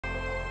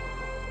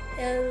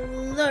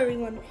Hello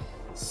everyone,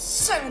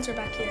 Silencer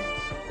back here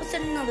with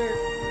another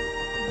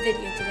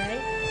video today.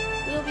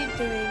 We'll be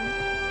doing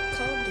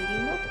Call of Duty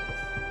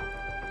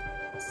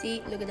Mobile.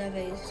 See, look at that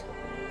face.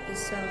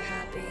 He's so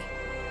happy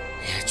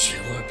that you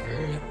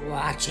were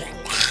watching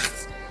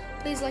that.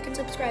 Please like and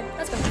subscribe.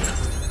 Let's go.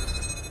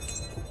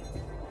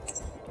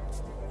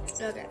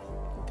 Okay.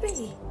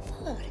 3,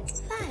 4,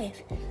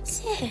 5,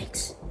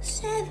 6,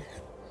 7,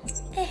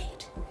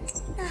 8,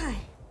 9.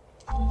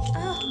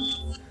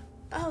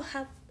 Oh,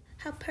 how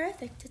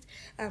perfect.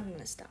 I'm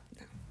gonna stop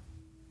now.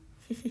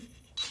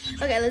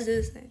 Okay, let's do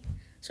this thing.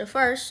 So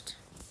first,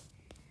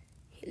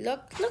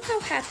 look how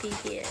happy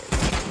he is.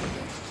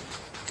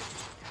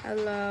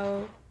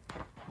 Hello.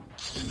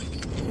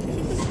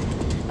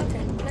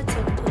 Okay, let's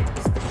open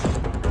this thing.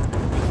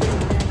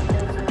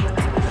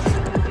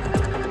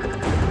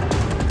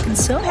 I'm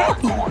so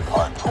happy.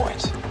 Hard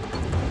point.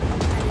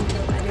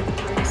 I didn't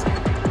hear this.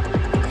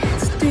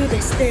 Let's do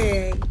this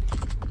thing.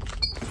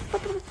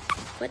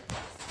 What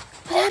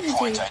happened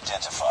to you?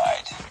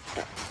 Identified.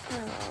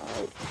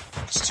 Oh,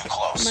 It's too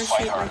close. must Fight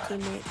hit my harder.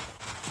 teammate.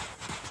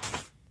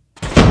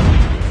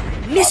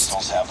 Missed.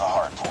 Hostiles have the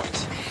hard point.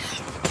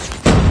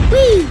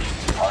 Whee!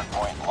 Hard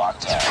point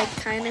locked down. I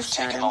kind of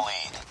shot Taking him. the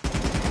lead.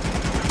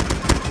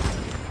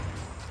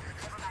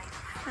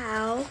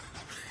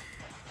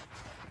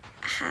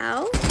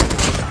 How?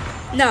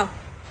 No.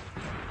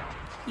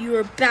 You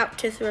were about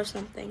to throw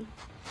something.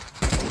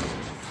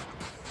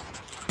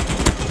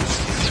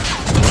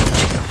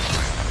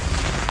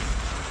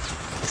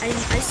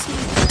 I see.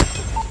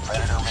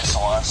 Predator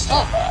missile on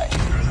standby.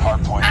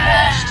 Hard point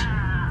lost.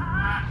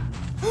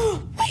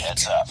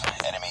 Heads up.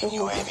 Enemy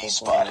UAV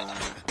spotted.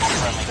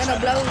 Friendly Gonna predator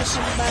blow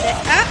missile somebody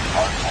inbound. up.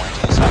 Hard point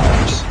is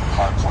ours.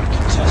 Hard point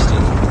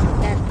contested.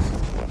 That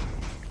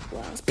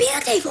was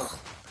beautiful.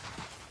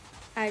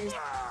 I just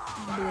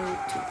blew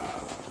 2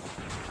 people.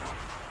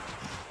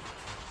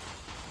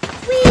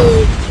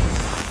 Whee!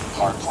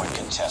 Hard point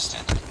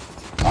contested.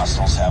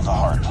 Hostiles have the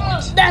hard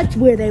point. That's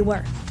where they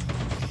were.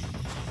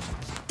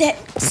 That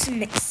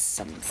makes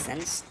some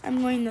sense.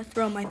 I'm going to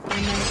throw my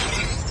thermite.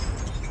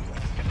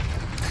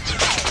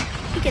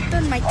 You get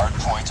thermite. Hard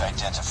point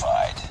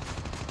identified.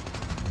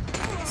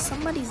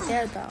 Somebody's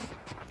there though.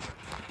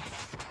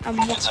 I'm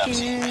Heads up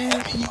looking. team.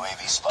 Enemy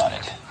UAV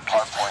spotted.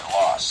 Hard point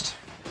lost.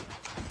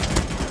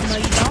 No,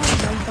 you don't.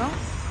 No, you don't.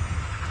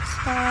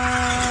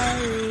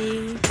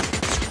 Sorry.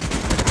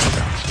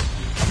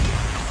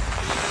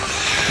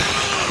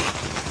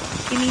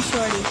 Give me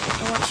shorty.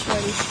 I want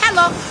shorty.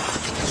 Hello.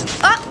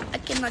 Oh, I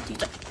cannot do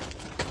that.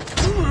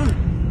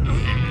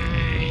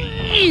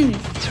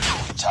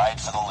 Tied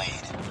for the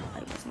lead. I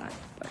was not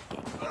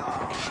working.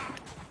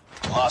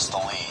 Lost the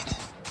lead.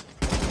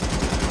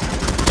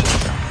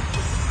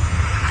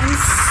 I'm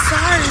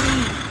sorry.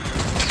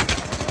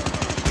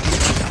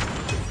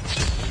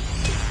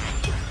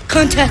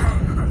 Contact.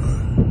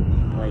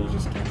 What did you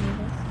just get me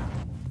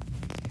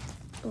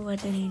with?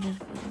 What did he just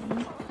get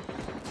me?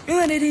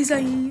 What did he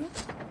say?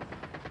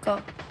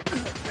 Got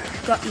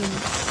you.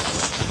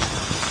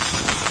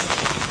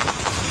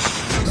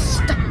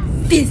 Stop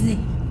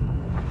fizzing.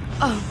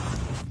 Oh.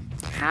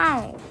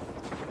 How?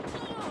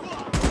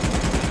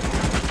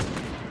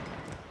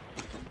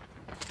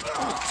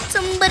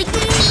 Somebody can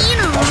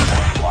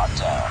Hard point locked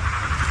down.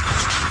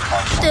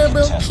 Hard point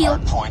Double contest- kill.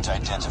 Hard point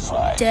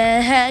identified.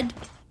 Dead.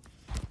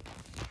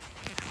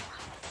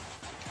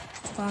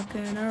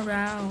 Walking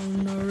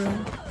around the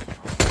room.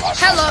 Hostiles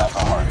Hello. have the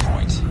hard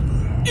point.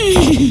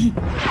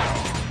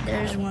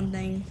 There's one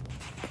thing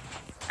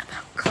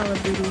about Call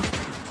of Duty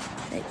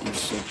that you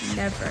should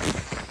never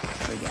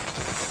forget.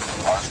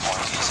 Hard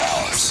point is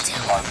ours.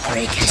 Hard point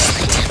Break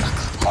contested. is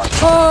difficult. Hard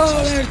point Oh,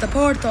 contested. there's the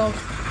portal.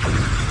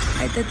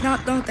 I did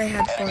not know they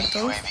had Enemy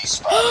portals. UAV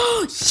spotted.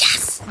 Oh,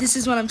 yes! This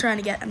is what I'm trying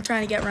to get. I'm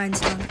trying to get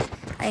Rhinestone.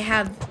 I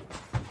have...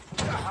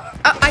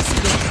 Oh, I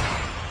see you.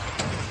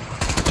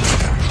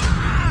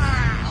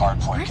 Hard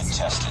point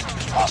contested.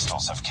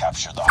 Hostiles have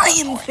captured the I hard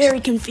am point. very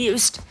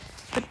confused.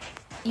 But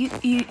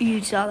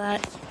you saw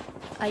that.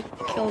 I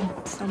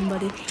killed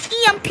somebody.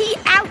 EMP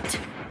out!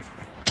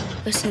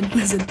 Listen.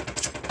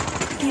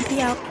 EMP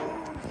out.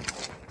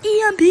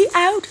 EMP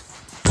out!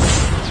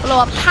 Blow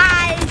up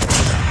high!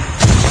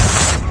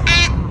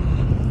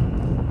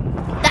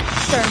 That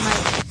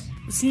thermite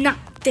was not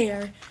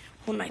there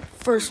when I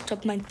first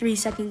took my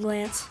 3-second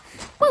glance.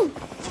 Woo!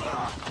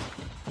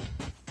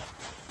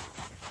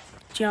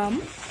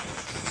 Jump.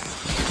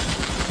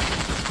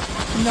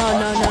 No.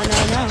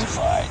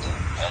 Identified.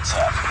 Heads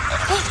up.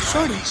 Enemy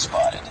Shorty. UAV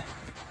spotted.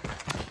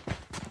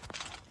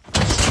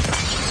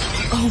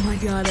 Oh my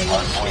god, I Hard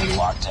love point Shorty.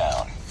 locked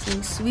down.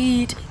 So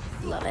sweet.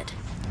 Love it.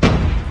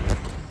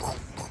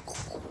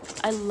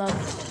 I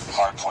love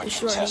Hard point The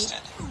shorty.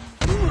 contested.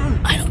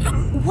 I don't know.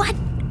 What?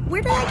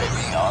 Where did I get...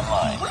 UAV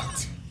online.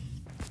 What?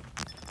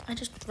 I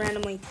just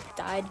randomly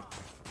died.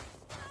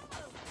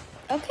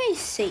 Okay,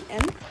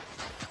 Satan.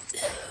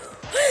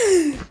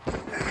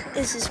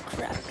 This is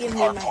crap. Give me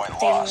my Hardpoint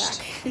thing lost.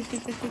 back.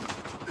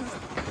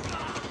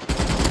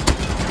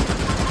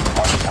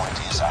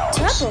 Hardpoint is ours.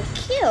 Took Triple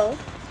kill?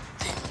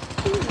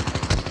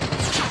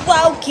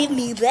 Wow, give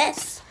me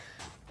this.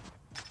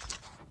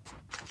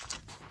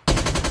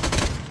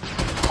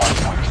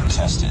 Hardpoint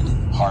contested.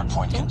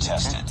 Hardpoint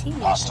contested.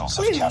 Hostiles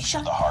have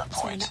captured the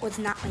hardpoint. That was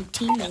not my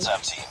teammate. Heads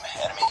up, team.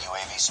 Enemy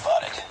UAV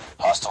spotted.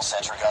 Hostile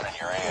sentry gun in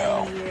your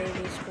AO.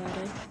 UAV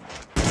spotted.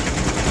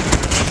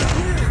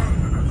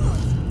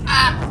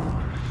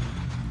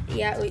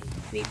 Yeah,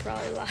 we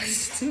probably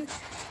lost.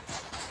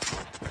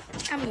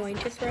 I'm going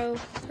to throw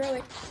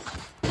it.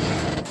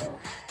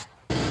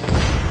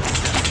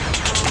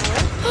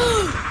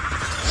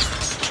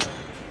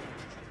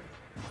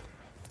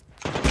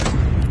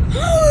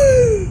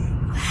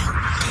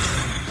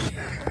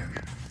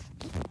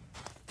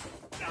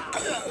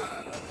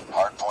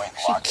 Hardpoint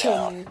locked Kill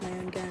down. me with my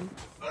own gun.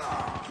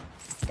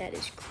 That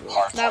is cruel.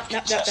 Hardpoint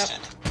contested.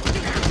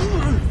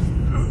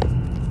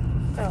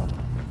 Oh.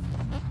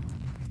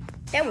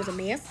 That was a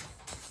miss.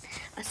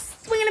 A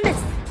swing and a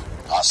miss.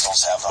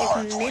 Hostiles have the As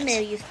hardpoint.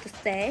 Nene used to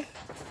say.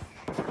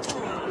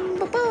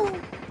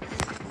 Ba-boom.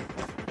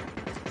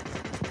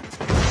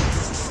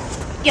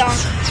 Yeah.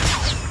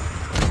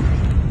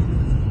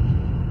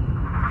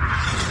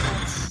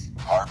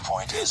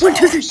 Hardpoint is 1,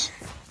 2, 3. ours.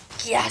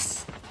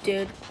 Yes.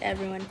 Dude,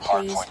 everyone,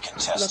 please Hardpoint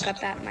contested. look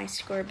up at my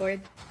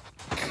scoreboard.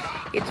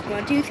 It's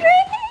 1, 2, 3.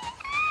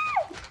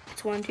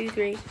 It's 1, 2,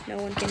 3. No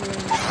one can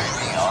ruin my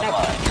heart. UAV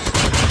online.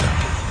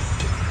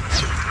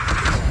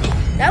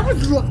 That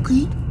was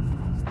lucky.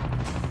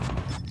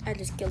 I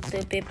just killed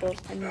 2 people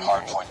and then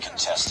died. Hardpoint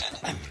contested.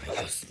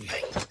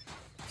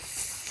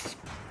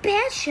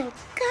 Special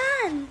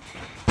gun.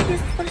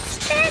 This was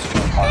special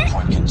gun.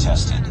 Hardpoint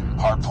contested.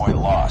 Hardpoint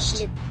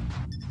lost. It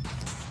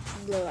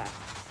blew up.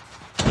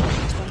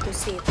 It's 1, 2,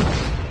 6.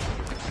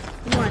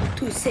 1,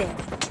 2, 6.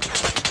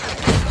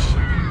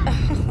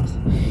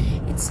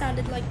 It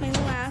sounded like my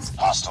last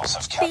Hostiles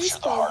have captured the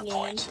baseball game.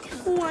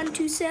 hardpoint. 1,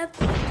 2, 7.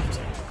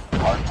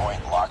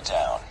 Hardpoint locked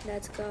down.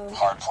 Let's go.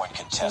 Hardpoint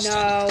contested.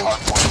 No.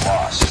 Hardpoint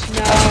lost.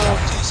 No.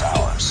 Hardpoint is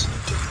ours.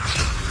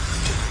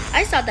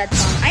 I saw that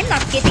song. I'm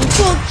not getting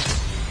full.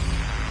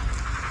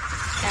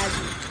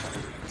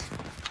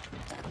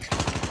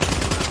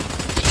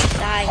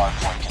 Die.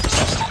 Hardpoint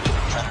contested.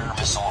 Predator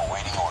missile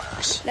awaiting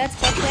orders. Let's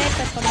go play it.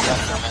 That's what I'm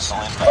Predator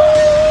missile inbound.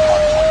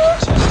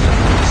 Hardpoint contested.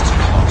 It's too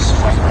close.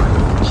 Striker.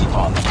 Keep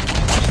on them. We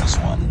win this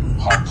one.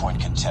 Hardpoint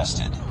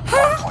contested.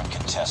 Hardpoint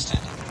contested.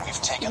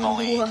 We've taken the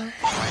lead. What?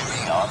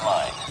 UAV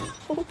online.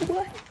 What?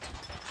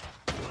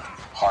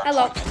 Hardpoint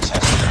Hello.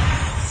 contested.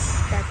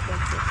 That's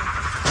what's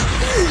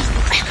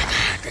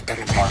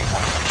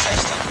Hardpoint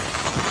contested.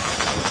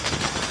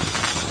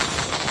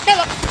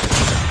 Hello.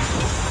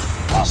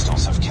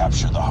 Hostiles have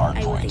captured the I would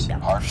hardpoint. think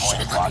that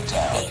Hardpoint locked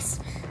down. face,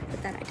 but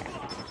then I died.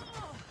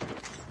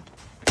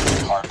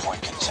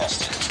 Hardpoint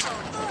contested.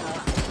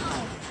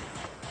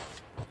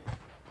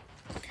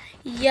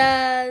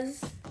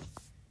 Yes.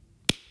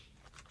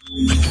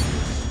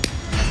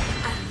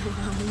 I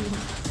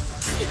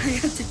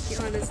have to be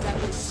honest, that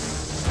was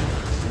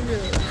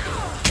really lucky.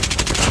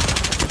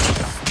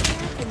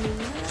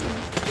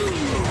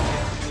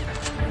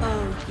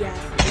 Oh, yeah.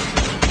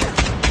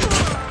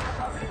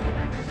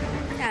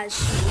 Gosh.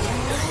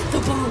 The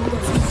bomb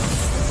goes.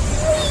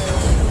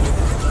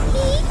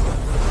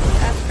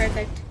 That's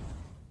perfect.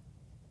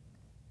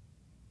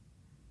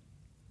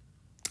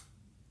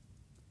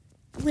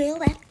 Well,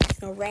 that's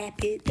gonna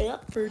wrap it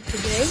up for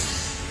today.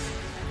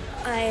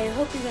 I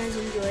hope you guys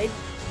enjoyed.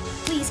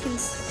 Please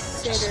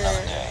Just consider,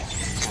 another day.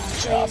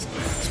 please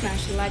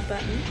smash the like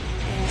button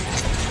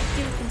and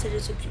do consider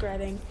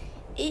subscribing.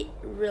 It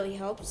really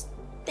helps.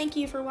 Thank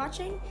you for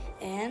watching,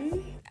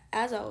 and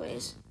as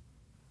always,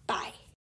 bye.